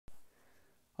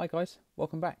Hi guys,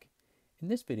 welcome back. In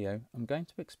this video I'm going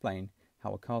to explain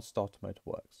how a car's starter motor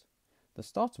works. The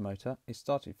starter motor is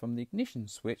started from the ignition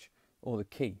switch or the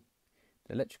key.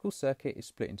 The electrical circuit is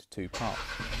split into two parts.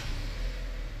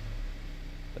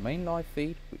 The main live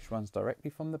feed, which runs directly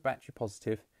from the battery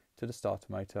positive to the starter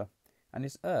motor and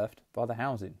is earthed by the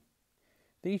housing.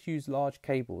 These use large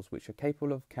cables which are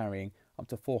capable of carrying up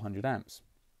to 400 amps.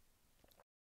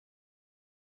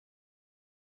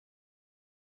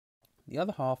 The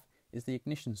other half is the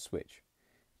ignition switch.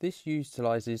 This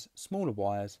utilises smaller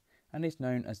wires and is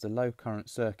known as the low current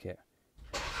circuit.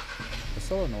 The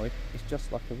solenoid is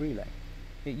just like a relay.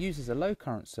 It uses a low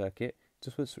current circuit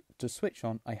to switch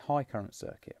on a high current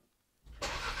circuit.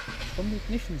 From the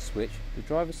ignition switch, the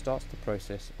driver starts the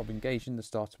process of engaging the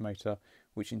starter motor,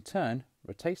 which in turn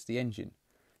rotates the engine,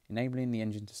 enabling the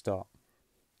engine to start.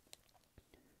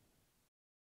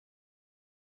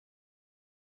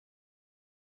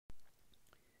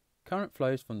 Current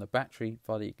flows from the battery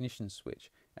via the ignition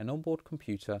switch and onboard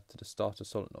computer to the starter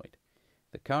solenoid.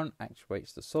 The current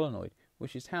actuates the solenoid,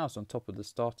 which is housed on top of the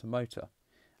starter motor,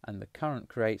 and the current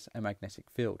creates a magnetic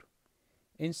field.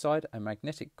 Inside, a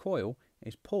magnetic coil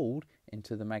is pulled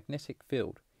into the magnetic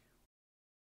field.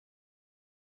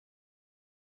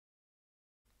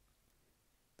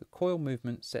 The coil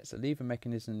movement sets a lever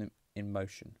mechanism in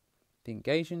motion. The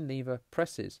engaging lever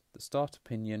presses the starter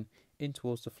pinion in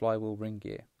towards the flywheel ring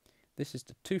gear. This is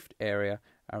the toothed area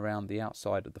around the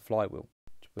outside of the flywheel.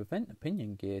 To prevent the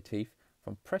pinion gear teeth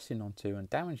from pressing onto and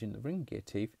damaging the ring gear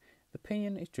teeth, the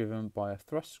pinion is driven by a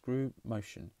thrust screw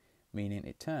motion, meaning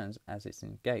it turns as it's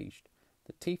engaged.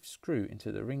 The teeth screw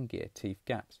into the ring gear teeth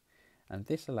gaps, and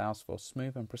this allows for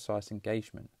smooth and precise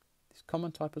engagement. This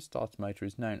common type of starter motor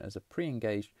is known as a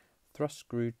pre-engaged thrust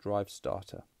screw drive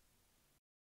starter.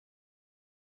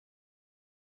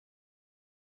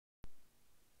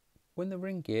 When the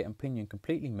ring gear and pinion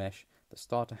completely mesh, the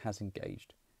starter has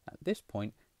engaged. At this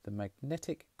point, the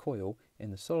magnetic coil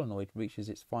in the solenoid reaches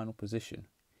its final position.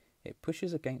 It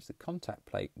pushes against the contact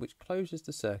plate, which closes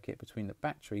the circuit between the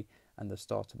battery and the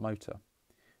starter motor.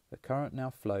 The current now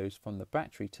flows from the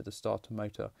battery to the starter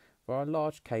motor via a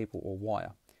large cable or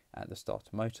wire at the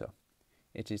starter motor.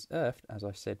 It is earthed, as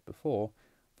I said before,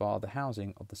 via the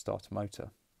housing of the starter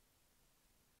motor.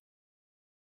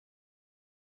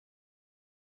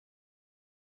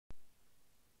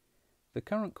 The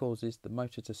current causes the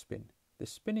motor to spin. The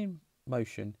spinning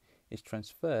motion is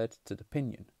transferred to the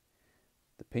pinion.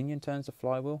 The pinion turns the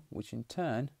flywheel, which in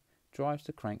turn drives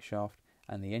the crankshaft,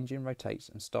 and the engine rotates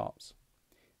and starts.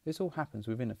 This all happens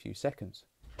within a few seconds.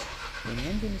 When the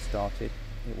engine is started,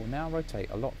 it will now rotate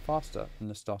a lot faster than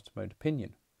the starter motor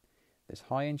pinion. This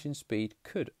high engine speed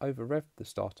could over-rev the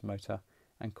starter motor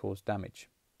and cause damage.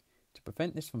 To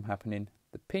prevent this from happening,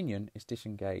 the pinion is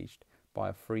disengaged by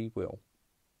a free wheel.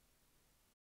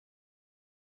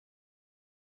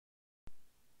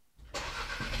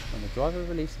 When the driver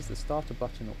releases the starter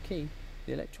button or key,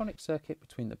 the electronic circuit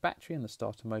between the battery and the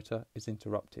starter motor is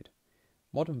interrupted.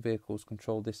 Modern vehicles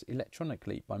control this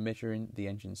electronically by measuring the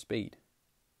engine speed.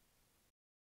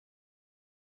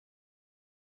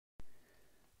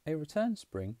 A return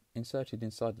spring inserted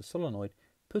inside the solenoid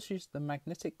pushes the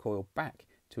magnetic coil back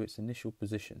to its initial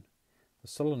position. The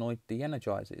solenoid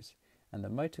de-energizes and the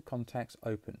motor contacts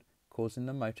open, causing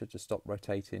the motor to stop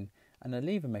rotating, and a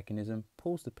lever mechanism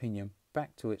pulls the pinion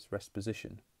back to its rest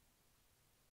position.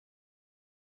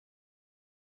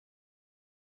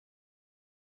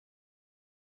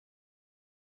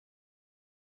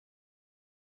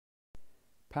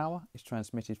 Power is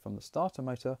transmitted from the starter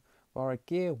motor via a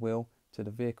gear wheel to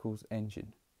the vehicle's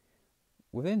engine.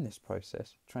 Within this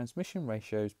process, transmission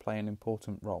ratios play an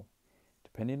important role.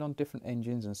 Depending on different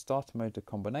engines and starter motor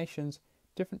combinations,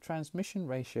 different transmission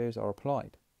ratios are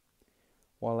applied.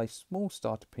 While a small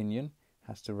starter pinion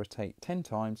has to rotate 10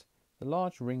 times, the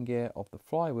large ring gear of the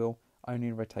flywheel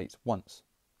only rotates once.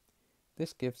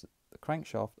 This gives the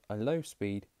crankshaft a low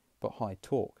speed but high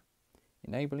torque,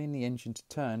 enabling the engine to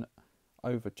turn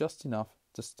over just enough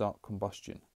to start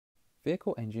combustion.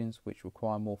 Vehicle engines which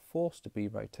require more force to be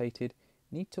rotated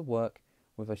need to work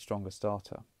with a stronger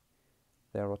starter.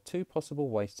 There are two possible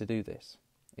ways to do this.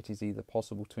 It is either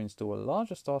possible to install a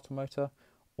larger starter motor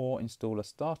or install a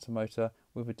starter motor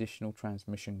with additional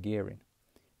transmission gearing.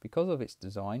 Because of its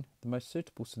design, the most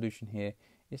suitable solution here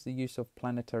is the use of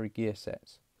planetary gear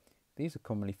sets. These are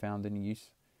commonly found in the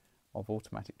use of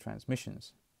automatic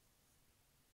transmissions.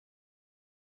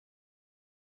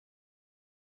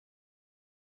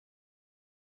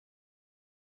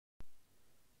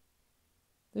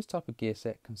 This type of gear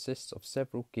set consists of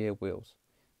several gear wheels.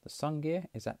 The sun gear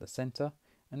is at the centre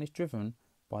and is driven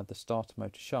by the starter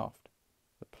motor shaft.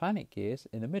 The planet gears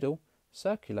in the middle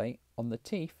circulate on the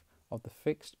teeth of the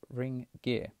fixed ring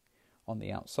gear on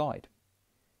the outside.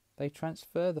 They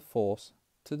transfer the force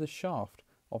to the shaft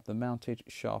of the mounted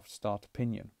shaft starter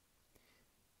pinion.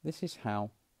 This is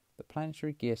how the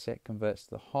planetary gear set converts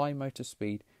the high motor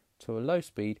speed to a low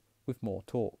speed with more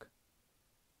torque.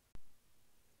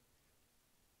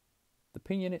 The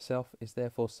pinion itself is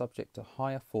therefore subject to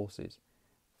higher forces.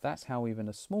 That's how even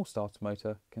a small starter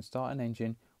motor can start an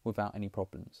engine without any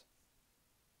problems.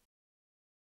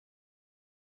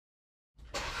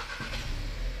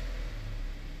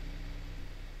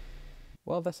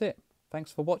 Well, that's it.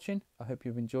 Thanks for watching. I hope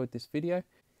you've enjoyed this video.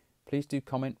 Please do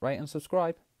comment, rate and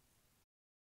subscribe.